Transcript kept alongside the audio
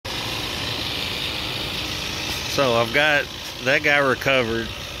So I've got that guy recovered.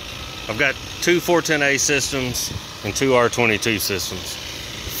 I've got 2 410A systems and 2 R22 systems.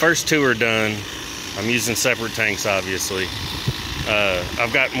 The first 2 are done. I'm using separate tanks, obviously.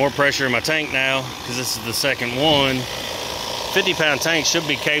 I've got more pressure in my tank now because this is the second one. 50-pound tanks should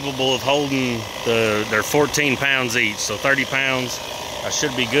be capable of holding they're 14 pounds each, so 30 pounds. I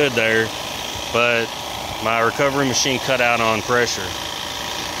should be good there, but my recovery machine cut out on pressure.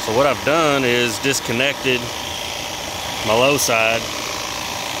 So what I've done is disconnected my low side,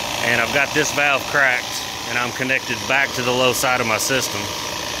 and I've got this valve cracked, and I'm connected back to the low side of my system.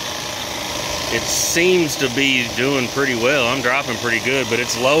 It seems to be doing pretty well. I'm dropping pretty good, but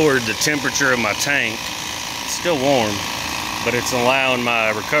it's lowered the temperature of my tank. It's still warm, but it's allowing my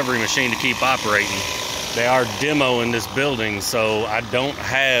recovery machine to keep operating. They are demoing this building, so I don't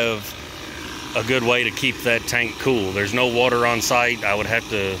have a good way to keep that tank cool. There's no water on site. I would have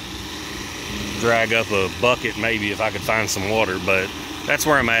to drag up a bucket maybe if I could find some water, but that's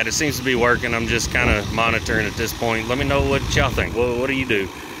where I'm at. It seems to be working. I'm just kind of monitoring at this point. Let me know what y'all think. What do you do?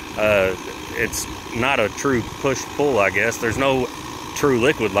 It's not a true push-pull, I guess. There's no true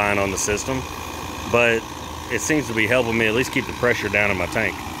liquid line on the system, but it seems to be helping me at least keep the pressure down in my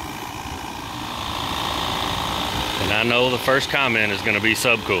tank. And I know the first comment is going to be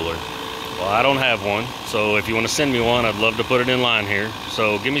subcooler. Well, I don't have one, so if you want to send me one, I'd love to put it in line here.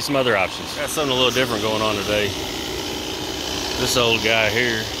 So give me some other options. Got something a little different going on today. This old guy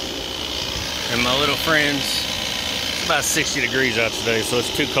here and my little friends. It's about 60 degrees out today, so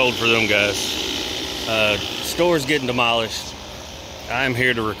it's too cold for them guys. Store's getting demolished. I'm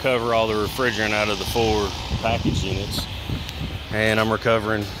here to recover all the refrigerant out of the 4 package units, and I'm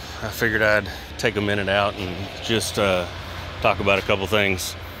recovering. I figured I'd take a minute out and just talk about a couple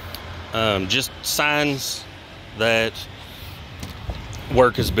things. Just signs that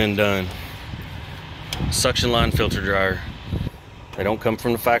work has been done. Suction line filter dryer. They don't come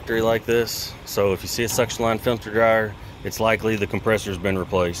from the factory like this, so if you see a suction line filter dryer, it's likely the compressor's been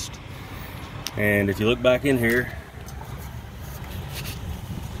replaced. And if you look back in here,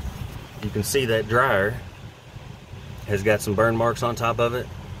 you can see that dryer has got some burn marks on top of it,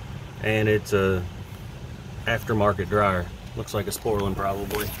 and it's a aftermarket dryer. Looks like a Sporlan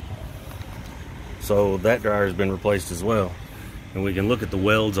probably. So that dryer has been replaced as well. And we can look at the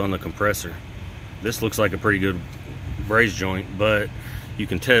welds on the compressor. This looks like a pretty good braze joint, but you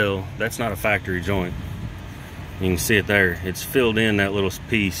can tell that's not a factory joint. You can see it there. It's filled in that little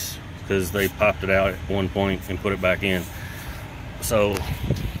piece because they popped it out at one point and put it back in. So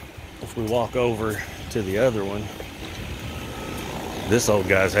if we walk over to the other one, this old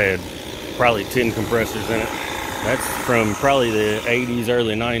guy's had probably 10 compressors in it. That's from probably the 80s,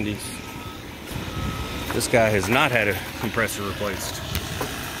 early 90s. This guy has not had a compressor replaced.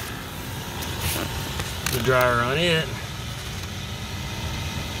 The dryer on it,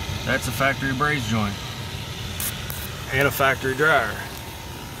 that's a factory braze joint and a factory dryer.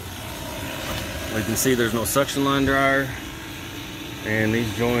 You can see there's no suction line dryer, and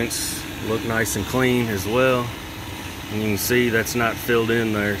these joints look nice and clean as well. And you can see that's not filled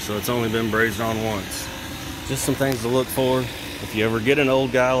in there, so it's only been brazed on once. Just some things to look for. If you ever get an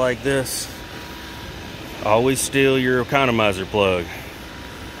old guy like this, always steal your economizer plug.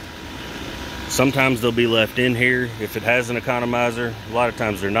 Sometimes they'll be left in here if it has an economizer. A lot of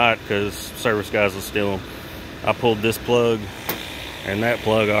times they're not, because service guys will steal them. I pulled this plug and that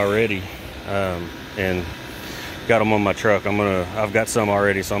plug already, and got them on my truck. I've got some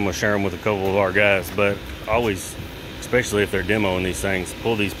already, so I'm gonna share them with a couple of our guys. But always, especially if they're demoing these things,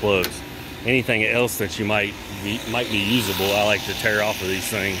 pull these plugs. Anything else that you might be usable, I like to tear off of these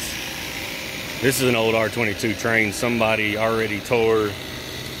things. This is an old R22 train somebody already tore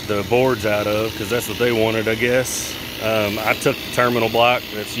the boards out of, because that's what they wanted, I guess. I took the terminal block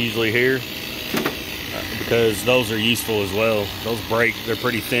that's usually here, because those are useful as well. Those break, they're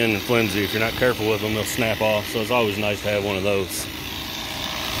pretty thin and flimsy. If you're not careful with them, they'll snap off, so it's always nice to have one of those.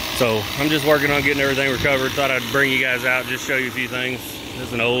 So I'm just working on getting everything recovered. Thought I'd bring you guys out, just show you a few things. This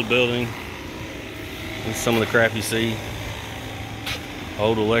is an old building. This is some of the crap you see.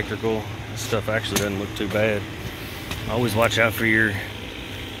 Old electrical. This stuff actually doesn't look too bad. Always watch out for your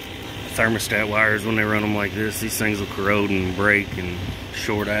thermostat wires when they run them like this. These things will corrode and break and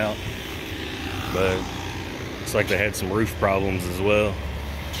short out. But looks like they had some roof problems as well.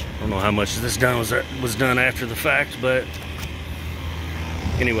 I don't know how much of this was done after the fact, but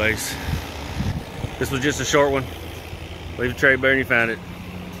anyways, this was just a short one. Leave a trade better than you found it.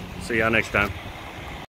 See y'all next time.